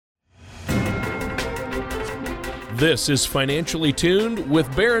This is Financially Tuned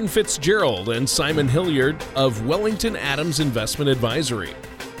with Baron Fitzgerald and Simon Hilliard of Wellington Adams Investment Advisory.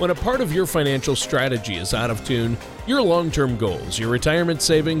 When a part of your financial strategy is out of tune, your long-term goals, your retirement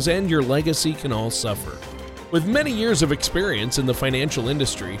savings, and your legacy can all suffer. With many years of experience in the financial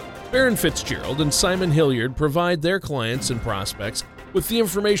industry, Baron Fitzgerald and Simon Hilliard provide their clients and prospects with the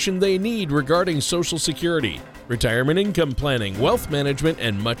information they need regarding Social Security, retirement income planning, wealth management,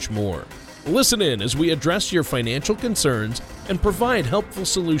 and much more. Listen in as we address your financial concerns and provide helpful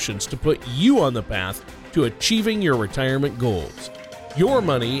solutions to put you on the path to achieving your retirement goals. Your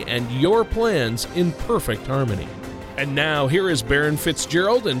money and your plans in perfect harmony. And now, here is Baron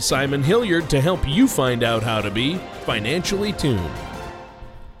Fitzgerald and Simon Hilliard to help you find out how to be financially tuned.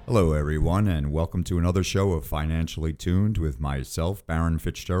 Hello, everyone, and welcome to another show of Financially Tuned with myself, Baron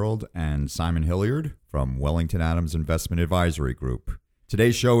Fitzgerald, and Simon Hilliard from Wellington Adams Investment Advisory Group.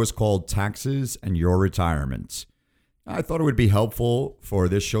 Today's show is called Taxes and Your Retirement. I thought it would be helpful for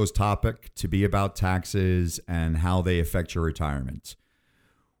this show's topic to be about taxes and how they affect your retirement.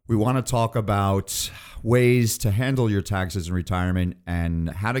 We want to talk about ways to handle your taxes in retirement and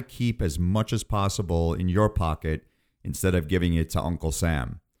how to keep as much as possible in your pocket instead of giving it to Uncle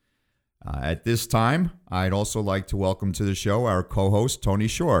Sam. At this time, I'd also like to welcome to the show our co-host, Tony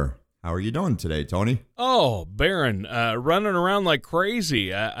Shore. How are you doing today, Tony? Oh, Baron, running around like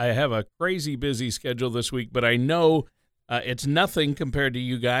crazy. I have a crazy busy schedule this week, but I know it's nothing compared to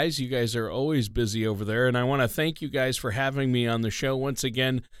you guys. You guys are always busy over there, and I want to thank you guys for having me on the show once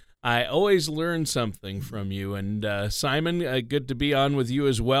again. I always learn something from you, and Simon, good to be on with you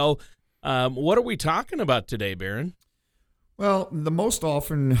as well. What are we talking about today, Baron? Well, the most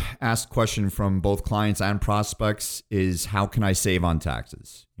often asked question from both clients and prospects is, how can I save on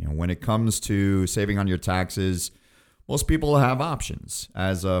taxes? When it comes to saving on your taxes, most people have options.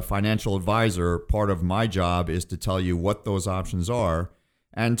 As a financial advisor, part of my job is to tell you what those options are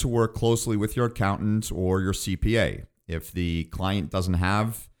and to work closely with your accountant or your CPA. If the client doesn't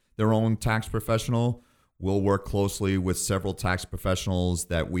have their own tax professional, we'll work closely with several tax professionals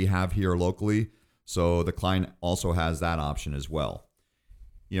that we have here locally. So the client also has that option as well.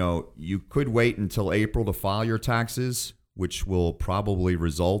 You could wait until April to file your taxes, which will probably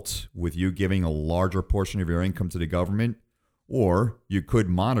result with you giving a larger portion of your income to the government. Or you could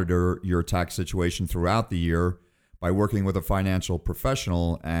monitor your tax situation throughout the year by working with a financial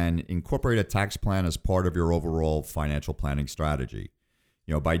professional and incorporate a tax plan as part of your overall financial planning strategy.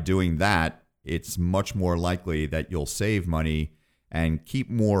 By doing that, it's much more likely that you'll save money and keep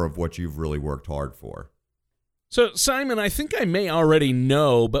more of what you've really worked hard for. So, Simon, I think I may already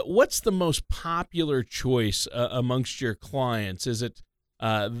know, but what's the most popular choice amongst your clients? Is it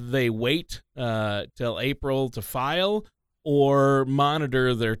they wait till April to file or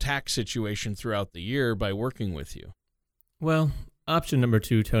monitor their tax situation throughout the year by working with you? Well, option number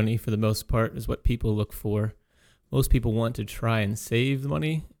 2, Tony, for the most part, is what people look for. Most people want to try and save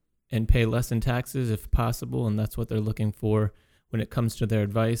money and pay less in taxes if possible, and that's what they're looking for when it comes to their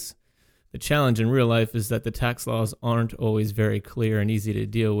advice. The challenge in real life is that the tax laws aren't always very clear and easy to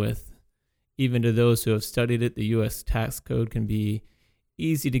deal with. Even to those who have studied it, the U.S. tax code can be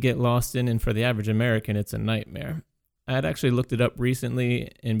easy to get lost in, and for the average American, it's a nightmare. I had actually looked it up recently,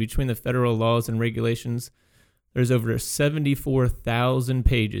 and between the federal laws and regulations, there's over 74,000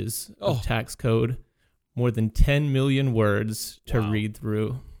 pages of tax code, more than 10 million words to read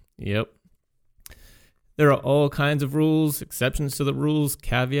through. Yep. There are all kinds of rules, exceptions to the rules,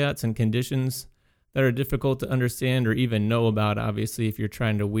 caveats, and conditions that are difficult to understand or even know about, obviously, if you're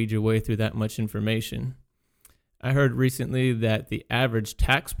trying to weed your way through that much information. I heard recently that the average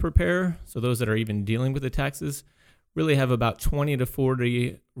tax preparer, so those that are even dealing with the taxes, really have about 20 to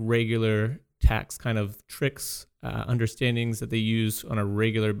 40 regular tax kind of tricks, understandings that they use on a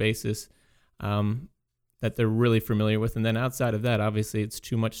regular basis that they're really familiar with. And then outside of that, obviously, it's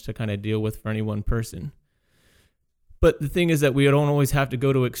too much to kind of deal with for any one person. But the thing is that we don't always have to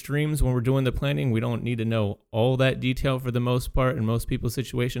go to extremes when we're doing the planning. We don't need to know all that detail for the most part. In most people's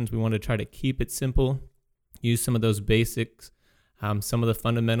situations, we want to try to keep it simple, use some of those basics, some of the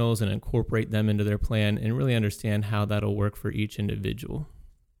fundamentals, and incorporate them into their plan and really understand how that'll work for each individual.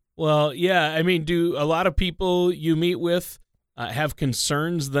 Well, yeah, I mean, do a lot of people you meet with have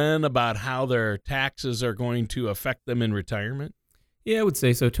concerns then about how their taxes are going to affect them in retirement? Yeah, I would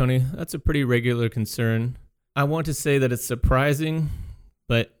say so, Tony. That's a pretty regular concern. I want to say that it's surprising,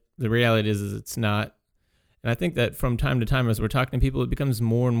 but the reality is it's not. And I think that from time to time, as we're talking to people, it becomes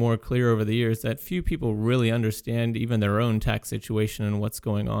more and more clear over the years that few people really understand even their own tax situation and what's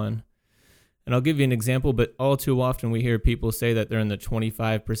going on. And I'll give you an example, but all too often we hear people say that they're in the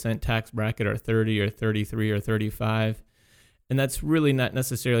 25% tax bracket or 30 or 33 or 35. And that's really not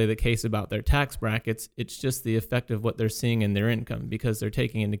necessarily the case about their tax brackets. It's just the effect of what they're seeing in their income, because they're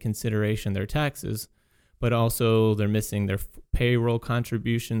taking into consideration their taxes, but also they're missing their payroll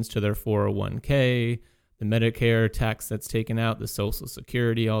contributions to their 401k, the Medicare tax that's taken out, the Social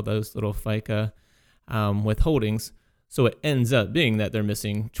Security, all those little FICA withholdings. So it ends up being that they're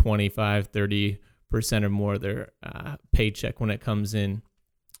missing 25, 30% or more of their paycheck when it comes in.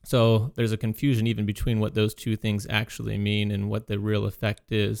 So there's a confusion even between what those two things actually mean and what the real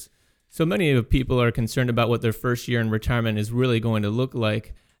effect is. So many of people are concerned about what their first year in retirement is really going to look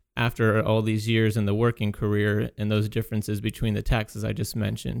like after all these years in the working career and those differences between the taxes I just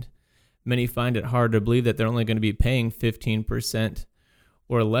mentioned. Many find it hard to believe that they're only going to be paying 15%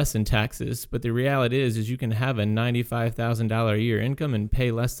 or less in taxes, but the reality is you can have a $95,000 a year income and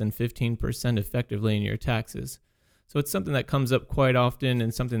pay less than 15% effectively in your taxes. So it's something that comes up quite often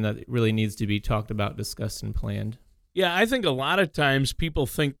and something that really needs to be talked about, discussed, and planned. Yeah, I think a lot of times people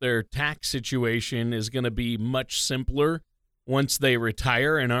think their tax situation is going to be much simpler once they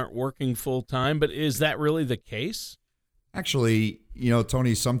retire and aren't working full time, but is that really the case? Actually,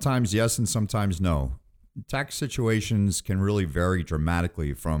 Tony, sometimes yes and sometimes no. Tax situations can really vary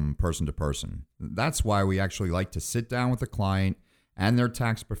dramatically from person to person. That's why we actually like to sit down with the client and their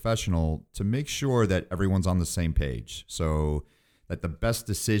tax professional to make sure that everyone's on the same page, so that the best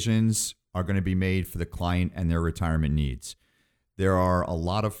decisions are going to be made for the client and their retirement needs. There are a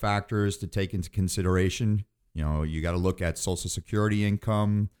lot of factors to take into consideration. You got to look at Social Security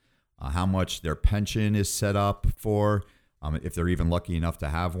income, how much their pension is set up for, if they're even lucky enough to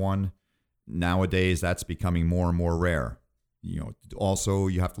have one. Nowadays, that's becoming more and more rare. Also,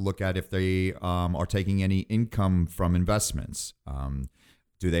 you have to look at if they are taking any income from investments.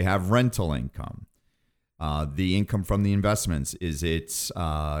 Do they have rental income? The income from the investments, is it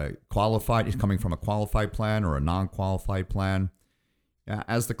qualified? Is coming from a qualified plan or a non-qualified plan?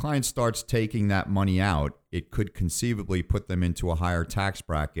 As the client starts taking that money out, it could conceivably put them into a higher tax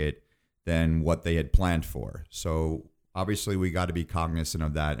bracket than what they had planned for. So obviously, we got to be cognizant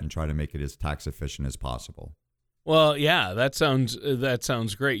of that and try to make it as tax efficient as possible. Well, yeah, that sounds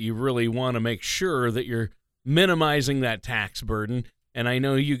great. You really want to make sure that you're minimizing that tax burden, and I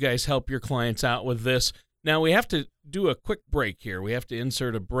know you guys help your clients out with this. Now, we have to do a quick break here. We have to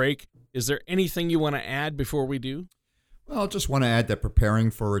insert a break. Is there anything you want to add before we do? Well, I just want to add that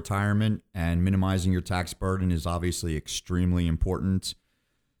preparing for retirement and minimizing your tax burden is obviously extremely important.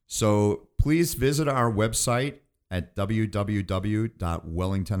 So please visit our website at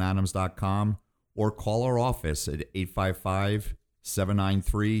www.wellingtonadams.com or call our office at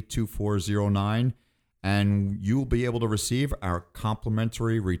 855-793-2409, and you'll be able to receive our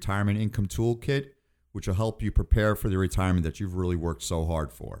complimentary retirement income toolkit, which will help you prepare for the retirement that you've really worked so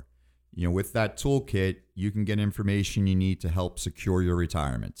hard for. With that toolkit, you can get information you need to help secure your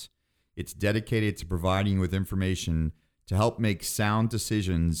retirement. It's dedicated to providing you with information to help make sound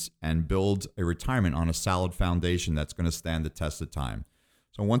decisions and build a retirement on a solid foundation that's going to stand the test of time.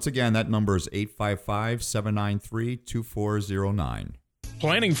 So once again, that number is 855-793-2409.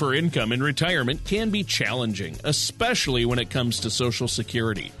 Planning for income in retirement can be challenging, especially when it comes to Social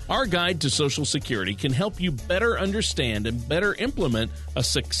Security. Our guide to Social Security can help you better understand and better implement a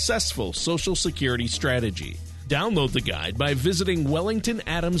successful Social Security strategy. Download the guide by visiting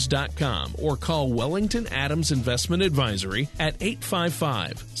wellingtonadams.com or call Wellington Adams Investment Advisory at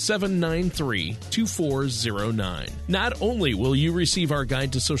 855-793-2409. Not only will you receive our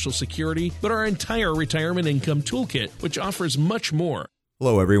guide to Social Security, but our entire retirement income toolkit, which offers much more.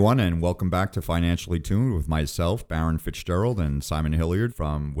 Hello, everyone, and welcome back to Financially Tuned with myself, Baron Fitzgerald, and Simon Hilliard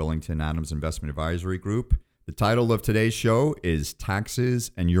from Wellington Adams Investment Advisory Group. The title of today's show is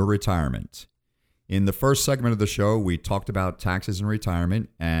Taxes and Your Retirement. In the first segment of the show, we talked about taxes and retirement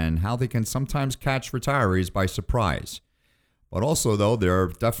and how they can sometimes catch retirees by surprise. But also, though, there are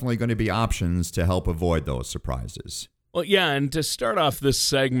definitely going to be options to help avoid those surprises. Well, yeah, and to start off this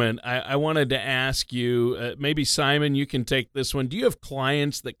segment, I wanted to ask you, maybe Simon, you can take this one. Do you have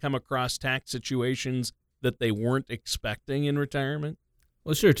clients that come across tax situations that they weren't expecting in retirement?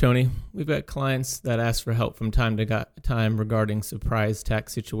 Well, sure, Tony. We've got clients that ask for help from time to time regarding surprise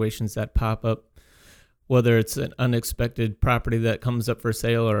tax situations that pop up, whether it's an unexpected property that comes up for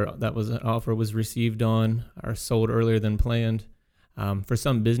sale or that was an offer was received on or sold earlier than planned. For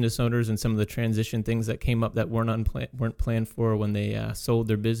some business owners and some of the transition things that came up that weren't planned for when they sold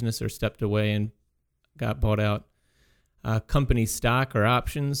their business or stepped away and got bought out. Company stock or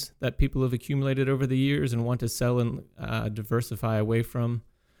options that people have accumulated over the years and want to sell and diversify away from.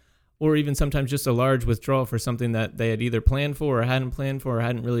 or even sometimes just a large withdrawal for something that they had either planned for or hadn't planned for or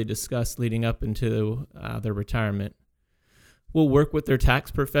hadn't really discussed leading up into their retirement. We'll work with their tax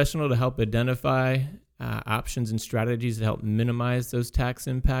professional to help identify options and strategies to help minimize those tax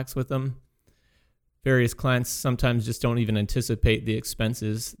impacts with them. Various clients sometimes just don't even anticipate the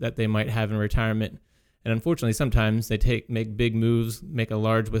expenses that they might have in retirement. And unfortunately, sometimes they make big moves, make a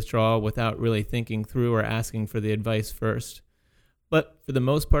large withdrawal without really thinking through or asking for the advice first. But for the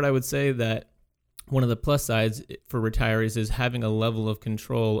most part, I would say that one of the plus sides for retirees is having a level of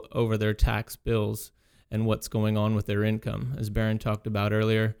control over their tax bills and what's going on with their income. As Baron talked about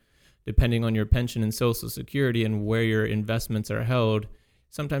earlier, depending on your pension and Social Security and where your investments are held,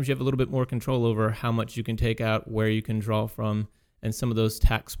 sometimes you have a little bit more control over how much you can take out, where you can draw from, and some of those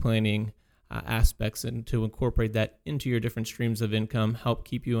tax planning aspects, and to incorporate that into your different streams of income, help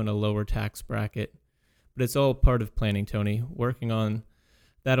keep you in a lower tax bracket. But it's all part of planning, Tony. Working on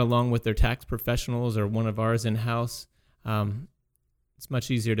that along with their tax professionals or one of ours in-house, it's much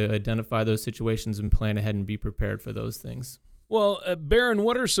easier to identify those situations and plan ahead and be prepared for those things. Well, Baron,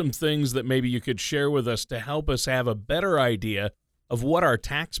 what are some things that maybe you could share with us to help us have a better idea of what our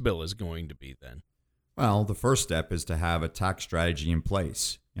tax bill is going to be then? Well, the first step is to have a tax strategy in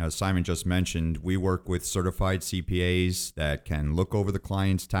place. As Simon just mentioned, we work with certified CPAs that can look over the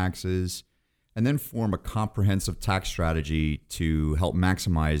client's taxes and then form a comprehensive tax strategy to help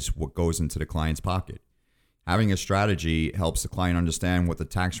maximize what goes into the client's pocket. Having a strategy helps the client understand what the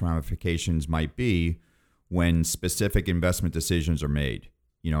tax ramifications might be when specific investment decisions are made.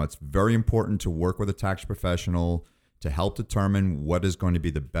 It's very important to work with a tax professional to help determine what is going to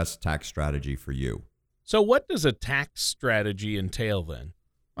be the best tax strategy for you. So what does a tax strategy entail then?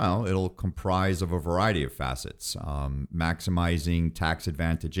 Well, it'll comprise of a variety of facets, maximizing tax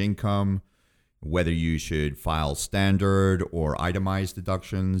advantage income, whether you should file standard or itemized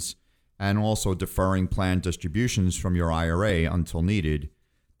deductions, and also deferring planned distributions from your IRA until needed.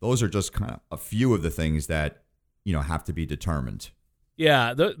 Those are just kind of a few of the things that, have to be determined.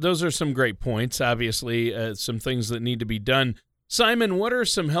 Yeah, those are some great points. Obviously, some things that need to be done. Simon, what are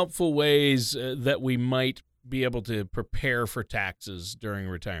some helpful ways that we might be able to prepare for taxes during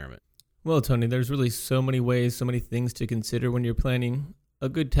retirement? Well, Tony, there's really so many ways, so many things to consider when you're planning. A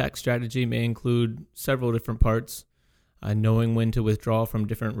good tax strategy may include several different parts, knowing when to withdraw from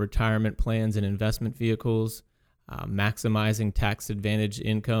different retirement plans and investment vehicles, maximizing tax advantage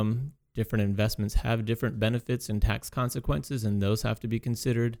income. Different investments have different benefits and tax consequences, and those have to be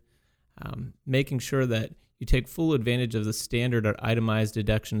considered. Making sure that you take full advantage of the standard or itemized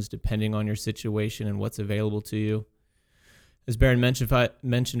deductions depending on your situation and what's available to you. As Baron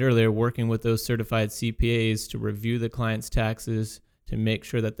mentioned earlier, working with those certified CPAs to review the client's taxes to make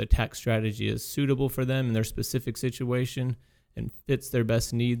sure that the tax strategy is suitable for them in their specific situation and fits their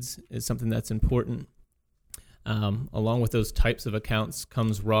best needs is something that's important. Along with those types of accounts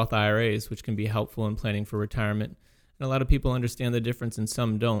comes Roth IRAs, which can be helpful in planning for retirement. And a lot of people understand the difference and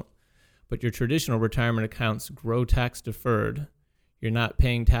some don't. But your traditional retirement accounts grow tax deferred. You're not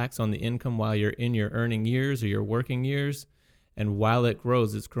paying tax on the income while you're in your earning years or your working years. And while it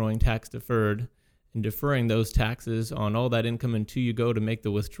grows, it's growing tax deferred and deferring those taxes on all that income until you go to make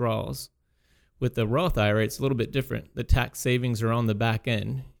the withdrawals. With the Roth IRA, it's a little bit different. The tax savings are on the back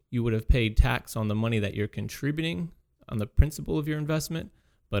end. You would have paid tax on the money that you're contributing on the principal of your investment,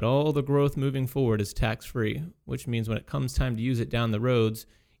 but all the growth moving forward is tax-free, which means when it comes time to use it down the roads,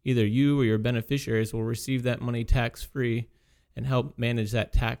 either you or your beneficiaries will receive that money tax-free and help manage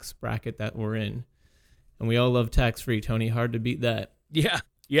that tax bracket that we're in. And we all love tax-free, Tony. Hard to beat that. Yeah,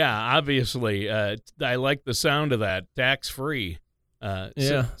 obviously. I like the sound of that, tax-free.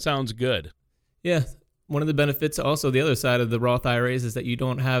 Sounds good. Yeah. One of the benefits, also the other side of the Roth IRAs, is that you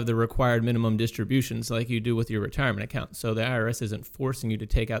don't have the required minimum distributions like you do with your retirement account. So the IRS isn't forcing you to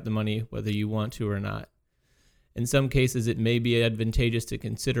take out the money whether you want to or not. In some cases, it may be advantageous to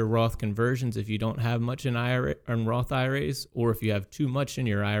consider Roth conversions if you don't have much in Roth IRAs, or if you have too much in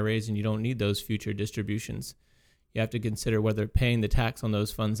your IRAs and you don't need those future distributions. You have to consider whether paying the tax on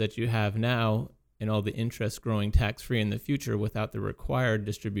those funds that you have now and all the interest growing tax-free in the future without the required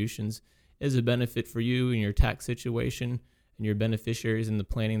distributions is a benefit for you and your tax situation and your beneficiaries in the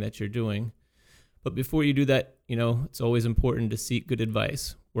planning that you're doing. But before you do that, it's always important to seek good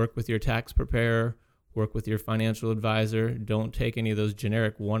advice. Work with your tax preparer, work with your financial advisor. Don't take any of those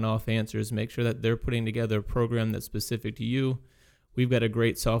generic one-off answers. Make sure that they're putting together a program that's specific to you. We've got a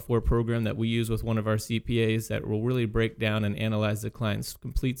great software program that we use with one of our CPAs that will really break down and analyze the client's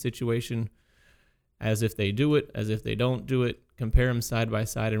complete situation, as if they do it, as if they don't do it, compare them side by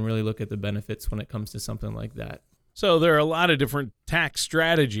side, and really look at the benefits when it comes to something like that. So there are a lot of different tax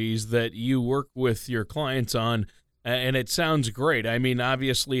strategies that you work with your clients on, and it sounds great. I mean,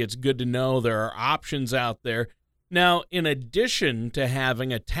 obviously, it's good to know there are options out there. Now, in addition to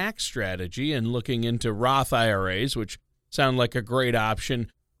having a tax strategy and looking into Roth IRAs, which sound like a great option,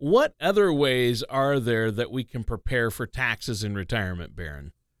 what other ways are there that we can prepare for taxes in retirement,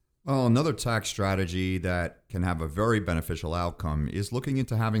 Baron? Well, another tax strategy that can have a very beneficial outcome is looking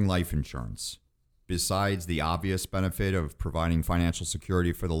into having life insurance. Besides the obvious benefit of providing financial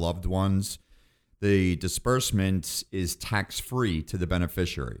security for the loved ones, the disbursement is tax-free to the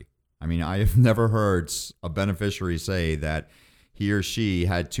beneficiary. I mean, I have never heard a beneficiary say that he or she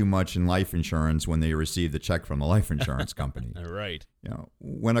had too much in life insurance when they received the check from the life insurance company. All right.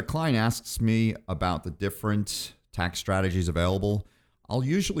 When a client asks me about the different tax strategies available, I'll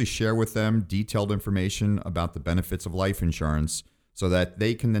usually share with them detailed information about the benefits of life insurance so that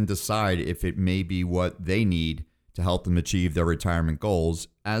they can then decide if it may be what they need to help them achieve their retirement goals,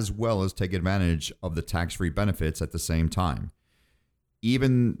 as well as take advantage of the tax-free benefits at the same time.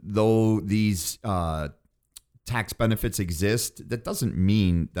 Even though these tax benefits exist, that doesn't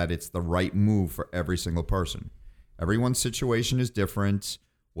mean that it's the right move for every single person. Everyone's situation is different.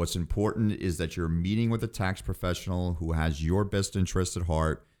 What's important is that you're meeting with a tax professional who has your best interest at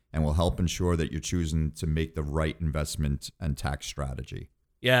heart and will help ensure that you're choosing to make the right investment and tax strategy.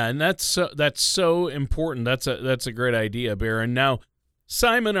 Yeah, and that's so important. That's a great idea, Baron. Now,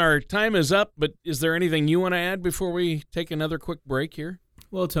 Simon, our time is up, but is there anything you want to add before we take another quick break here?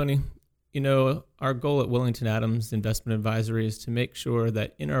 Well, Tony, our goal at Wellington Adams Investment Advisory is to make sure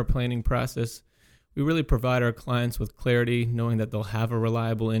that in our planning process, we really provide our clients with clarity, knowing that they'll have a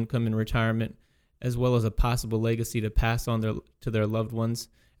reliable income in retirement, as well as a possible legacy to pass on to their loved ones,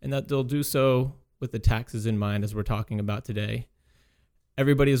 and that they'll do so with the taxes in mind, as we're talking about today.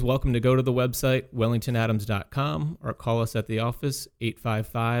 Everybody is welcome to go to the website, wellingtonadams.com, or call us at the office,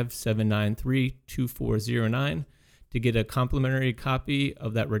 855-793-2409, to get a complimentary copy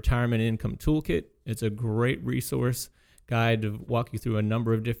of that retirement income toolkit. It's a great resource guide to walk you through a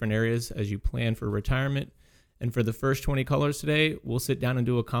number of different areas as you plan for retirement. And for the first 20 callers today, we'll sit down and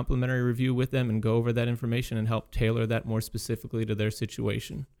do a complimentary review with them and go over that information and help tailor that more specifically to their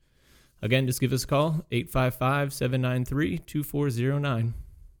situation. Again, just give us a call, 855-793-2409.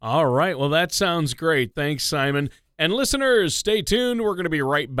 All right. Well, that sounds great. Thanks, Simon. And listeners, stay tuned. We're going to be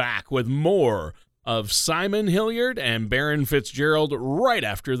right back with more of Simon Hilliard and Baron Fitzgerald right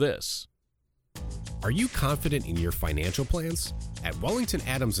after this. Are you confident in your financial plans? At Wellington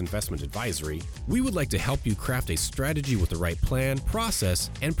Adams Investment Advisory, we would like to help you craft a strategy with the right plan, process,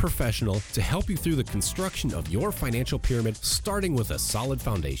 and professional to help you through the construction of your financial pyramid, starting with a solid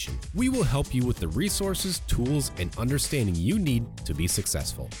foundation. We will help you with the resources, tools, and understanding you need to be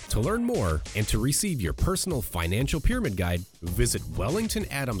successful. To learn more and to receive your personal financial pyramid guide, visit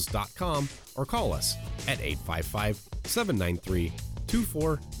wellingtonadams.com or call us at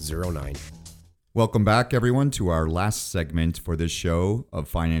 855-793-2409. Welcome back, everyone, to our last segment for this show of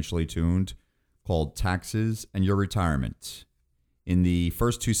Financially Tuned, called Taxes and Your Retirement. In the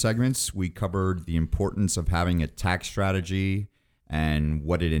first two segments, we covered the importance of having a tax strategy and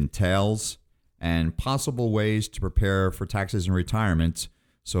what it entails, and possible ways to prepare for taxes in retirement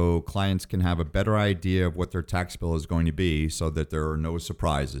so clients can have a better idea of what their tax bill is going to be so that there are no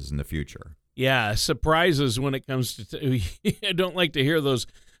surprises in the future. Yeah, surprises when it comes to I don't like to hear those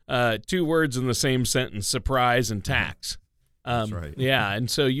two words in the same sentence, surprise and tax. That's right. Yeah, and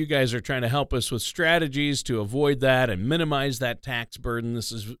so you guys are trying to help us with strategies to avoid that and minimize that tax burden. This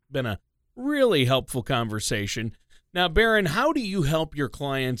has been a really helpful conversation. Now, Baron, how do you help your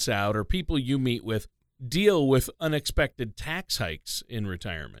clients out or people you meet with deal with unexpected tax hikes in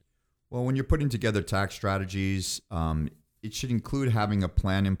retirement? Well, when you're putting together tax strategies, it should include having a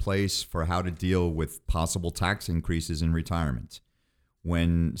plan in place for how to deal with possible tax increases in retirement.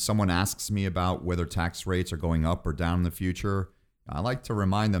 When someone asks me about whether tax rates are going up or down in the future, I like to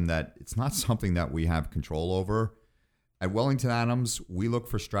remind them that it's not something that we have control over. At Wellington Adams, we look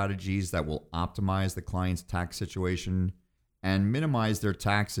for strategies that will optimize the client's tax situation and minimize their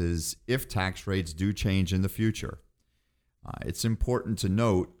taxes if tax rates do change in the future. It's important to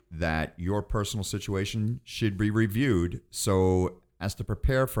note that your personal situation should be reviewed so as to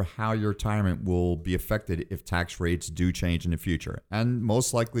prepare for how your retirement will be affected if tax rates do change in the future. And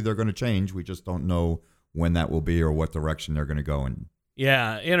most likely they're going to change. We just don't know when that will be or what direction they're going to go in.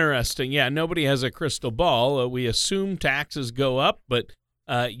 Yeah, interesting. Yeah, nobody has a crystal ball. We assume taxes go up, but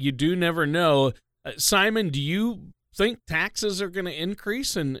you do never know. Simon, do you think taxes are going to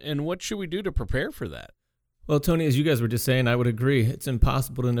increase, and what should we do to prepare for that? Well, Tony, as you guys were just saying, I would agree. It's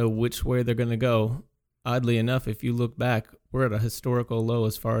impossible to know which way they're going to go. oddly enough, if you look back, we're at a historical low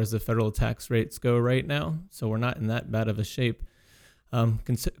as far as the federal tax rates go right now. So we're not in that bad of a shape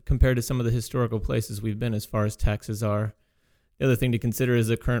compared to some of the historical places we've been as far as taxes are. The other thing to consider is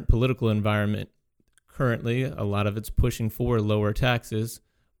the current political environment. Currently, a lot of it's pushing for lower taxes,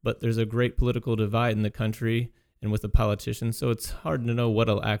 but there's a great political divide in the country and with the politicians, so it's hard to know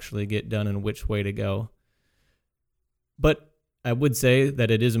what'll actually get done and which way to go. But I would say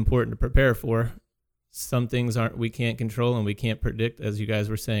that it is important to prepare for. Some things we can't control and we can't predict, as you guys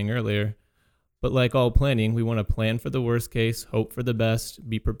were saying earlier. But like all planning, we want to plan for the worst case, hope for the best,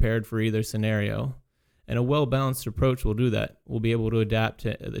 be prepared for either scenario. And a well-balanced approach will do that. We'll be able to adapt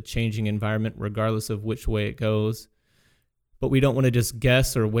to the changing environment regardless of which way it goes. But we don't want to just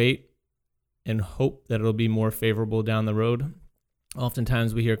guess or wait and hope that it'll be more favorable down the road.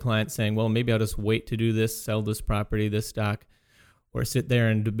 Oftentimes we hear clients saying, well, maybe I'll just wait to do this, sell this property, this stock, or sit there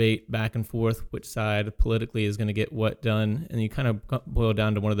and debate back and forth which side politically is going to get what done. And you kind of boil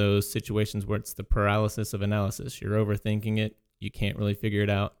down to one of those situations where it's the paralysis of analysis. You're overthinking it. You can't really figure it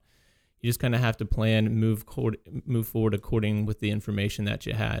out. You just kind of have to plan, move forward according with the information that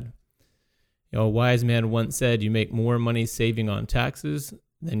you had. You know, a wise man once said, you make more money saving on taxes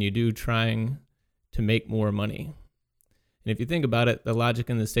than you do trying to make more money. And if you think about it, the logic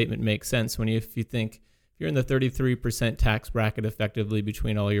in the statement makes sense. If you think you're in the 33% tax bracket effectively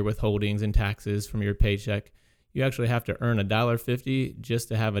between all your withholdings and taxes from your paycheck, you actually have to earn $1.50 just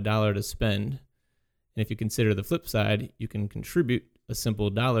to have $1 to spend. And if you consider the flip side, you can contribute a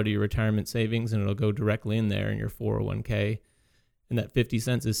simple $1 to your retirement savings and it'll go directly in there in your 401k. And that 50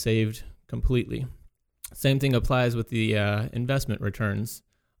 cents is saved completely. Same thing applies with the investment returns.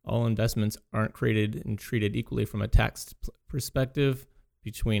 All investments aren't created and treated equally from a tax perspective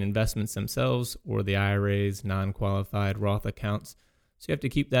between investments themselves or the IRAs, non-qualified Roth accounts. So you have to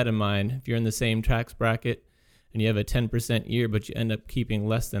keep that in mind. If you're in the same tax bracket and you have a 10% year, but you end up keeping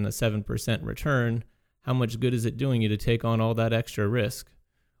less than a 7% return, how much good is it doing you to take on all that extra risk?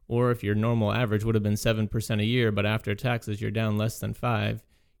 Or if your normal average would have been 7% a year, but after taxes you're down less than 5%,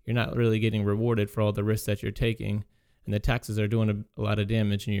 you're not really getting rewarded for all the risks that you're taking, and the taxes are doing a lot of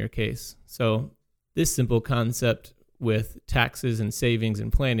damage in your case. So this simple concept with taxes and savings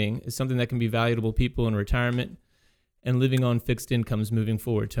and planning is something that can be valuable to people in retirement and living on fixed incomes moving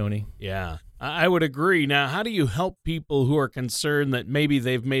forward, Tony. Yeah, I would agree. Now, how do you help people who are concerned that maybe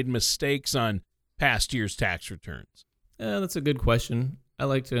they've made mistakes on past year's tax returns? That's a good question. I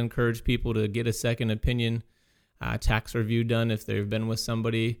like to encourage people to get a second opinion, tax review done if they've been with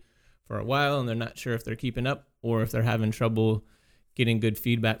somebody for a while and they're not sure if they're keeping up or if they're having trouble getting good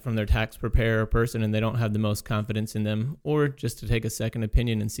feedback from their tax preparer person and they don't have the most confidence in them, or just to take a second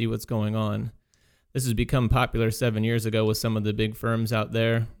opinion and see what's going on. This has become popular 7 years ago with some of the big firms out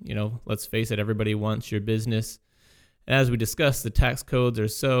there. You know, let's face it, everybody wants your business. As we discussed, the tax codes are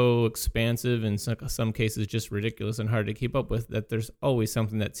so expansive and in some cases just ridiculous and hard to keep up with that there's always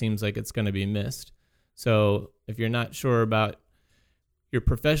something that seems like it's going to be missed. So if you're not sure about your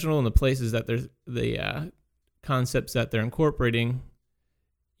professional and the places that there's the concepts that they're incorporating,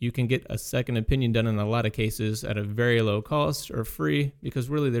 you can get a second opinion done in a lot of cases at a very low cost or free, because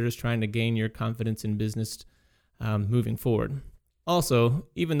really they're just trying to gain your confidence in business moving forward. Also,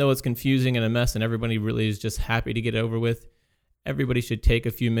 even though it's confusing and a mess and everybody really is just happy to get it over with, everybody should take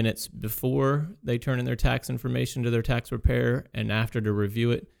a few minutes before they turn in their tax information to their tax preparer and after to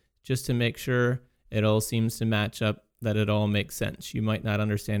review it, just to make sure it all seems to match up, that it all makes sense. You might not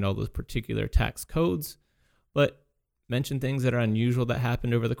understand all those particular tax codes, but mention things that are unusual that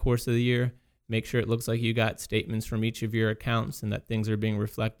happened over the course of the year. Make sure it looks like you got statements from each of your accounts and that things are being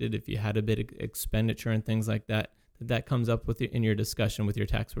reflected. If you had a bit of expenditure and things like that, that comes up with in your discussion with your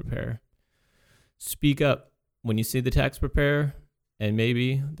tax preparer. Speak up when you see the tax preparer, and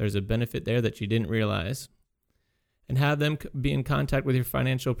maybe there's a benefit there that you didn't realize. And have them be in contact with your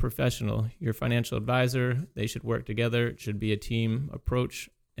financial professional, your financial advisor. They should work together. It should be a team approach,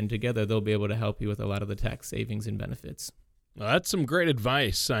 and together they'll be able to help you with a lot of the tax savings and benefits. Well, that's some great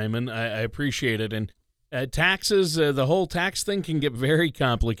advice, Simon. I appreciate it. And taxes, the whole tax thing can get very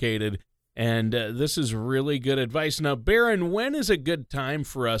complicated, and this is really good advice. Now, Baron, when is a good time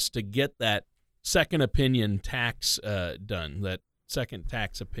for us to get that second opinion tax done, that second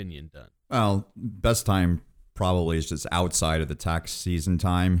tax opinion done? Well, best time probably is just outside of the tax season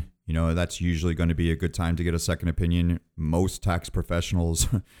time. You know, that's usually going to be a good time to get a second opinion. Most tax professionals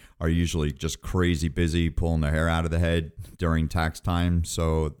are usually just crazy busy pulling their hair out of the head during tax time.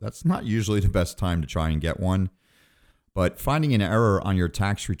 So that's not usually the best time to try and get one. But finding an error on your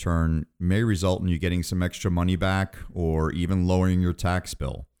tax return may result in you getting some extra money back or even lowering your tax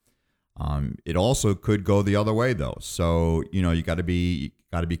bill. It also could go the other way though. So, you got to be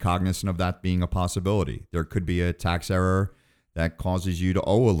cognizant of that being a possibility. There could be a tax error that causes you to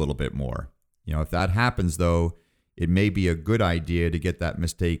owe a little bit more. If that happens though, it may be a good idea to get that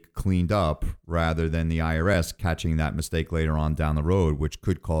mistake cleaned up rather than the IRS catching that mistake later on down the road, which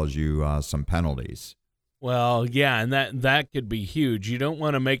could cause you some penalties. Well, yeah, and that could be huge. You don't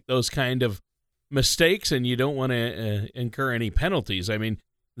want to make those kind of mistakes, and you don't want to incur any penalties. I mean,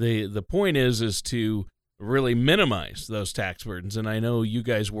 the point is to really minimize those tax burdens. And I know you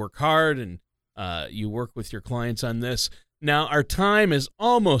guys work hard, and you work with your clients on this. Now, our time is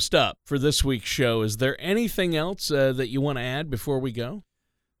almost up for this week's show. Is there anything else that you want to add before we go?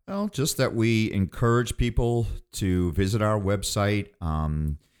 Well, just that we encourage people to visit our website.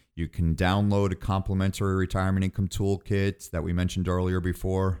 You can download a complimentary retirement income toolkit that we mentioned earlier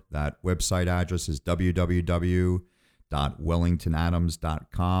before. That website address is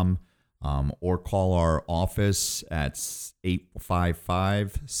www.wellingtonadams.com, or call our office at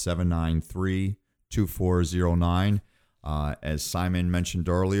 855-793-2409. As Simon mentioned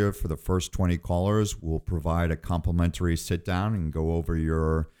earlier, for the first 20 callers, we'll provide a complimentary sit down and go over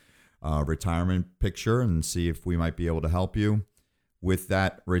your retirement picture and see if we might be able to help you. With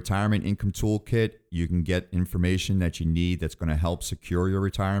that retirement income toolkit, you can get information that you need that's going to help secure your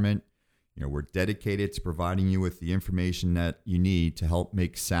retirement. We're dedicated to providing you with the information that you need to help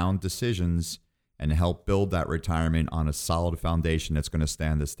make sound decisions and help build that retirement on a solid foundation that's going to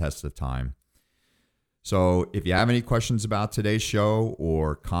stand this test of time. So if you have any questions about today's show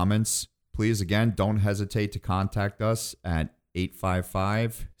or comments, please, again, don't hesitate to contact us at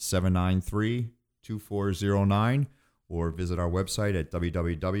 855-793-2409 or visit our website at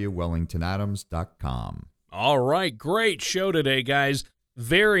www.wellingtonadams.com. All right, great show today, guys.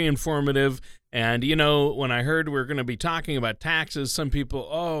 Very informative. And, when I heard we're going to be talking about taxes, some people,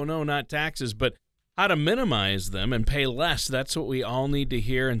 oh, no, not taxes, but how to minimize them and pay less. That's what we all need to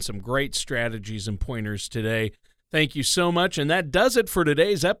hear, and some great strategies and pointers today. Thank you so much. And that does it for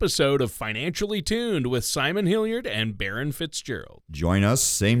today's episode of Financially Tuned with Simon Hilliard and Baron Fitzgerald. Join us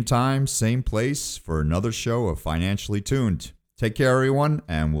same time, same place for another show of Financially Tuned. Take care, everyone,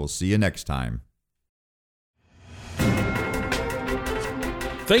 and we'll see you next time.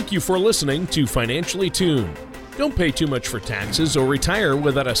 Thank you for listening to Financially Tuned. Don't pay too much for taxes or retire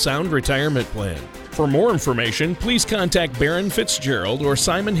without a sound retirement plan. For more information, please contact Baron Fitzgerald or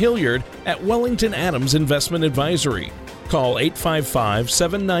Simon Hilliard at Wellington Adams Investment Advisory. Call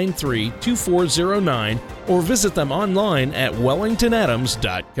 855-793-2409 or visit them online at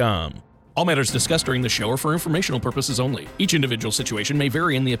wellingtonadams.com. All matters discussed during the show are for informational purposes only. Each individual situation may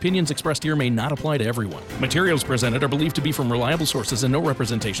vary, and the opinions expressed here may not apply to everyone. Materials presented are believed to be from reliable sources, and no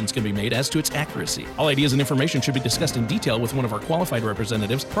representations can be made as to its accuracy. All ideas and information should be discussed in detail with one of our qualified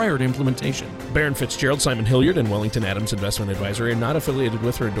representatives prior to implementation. Baron Fitzgerald, Simon Hilliard, and Wellington Adams Investment Advisory are not affiliated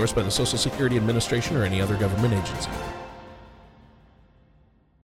with or endorsed by the Social Security Administration or any other government agency.